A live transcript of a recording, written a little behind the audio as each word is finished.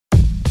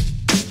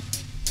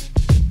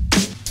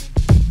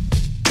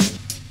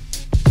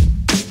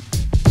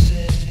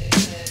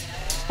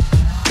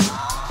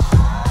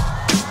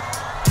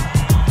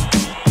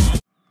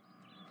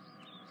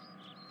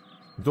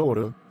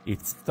Dora,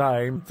 it's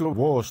time to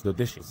wash the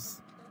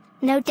dishes.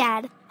 No,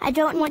 Dad, I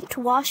don't want to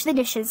wash the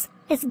dishes.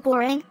 It's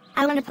boring.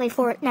 I want to play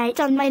Fortnite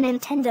on my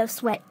Nintendo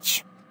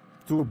Switch.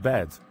 Too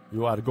bad,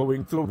 you are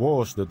going to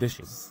wash the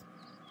dishes.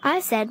 I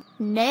said,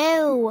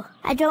 no,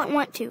 I don't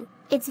want to.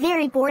 It's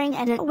very boring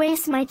and it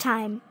wastes my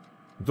time.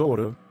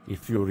 Dora,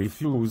 if you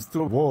refuse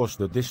to wash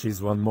the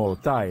dishes one more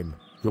time,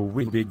 you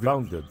will be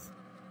grounded.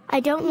 I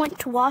don't want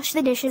to wash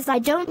the dishes. I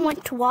don't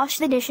want to wash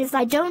the dishes.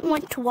 I don't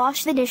want to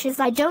wash the dishes.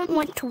 I don't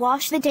want to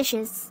wash the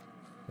dishes.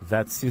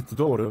 That's it,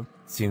 Dora.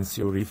 Since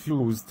you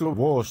refuse to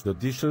wash the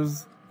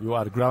dishes, you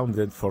are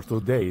grounded for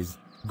 2 days.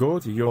 Go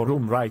to your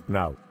room right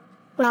now.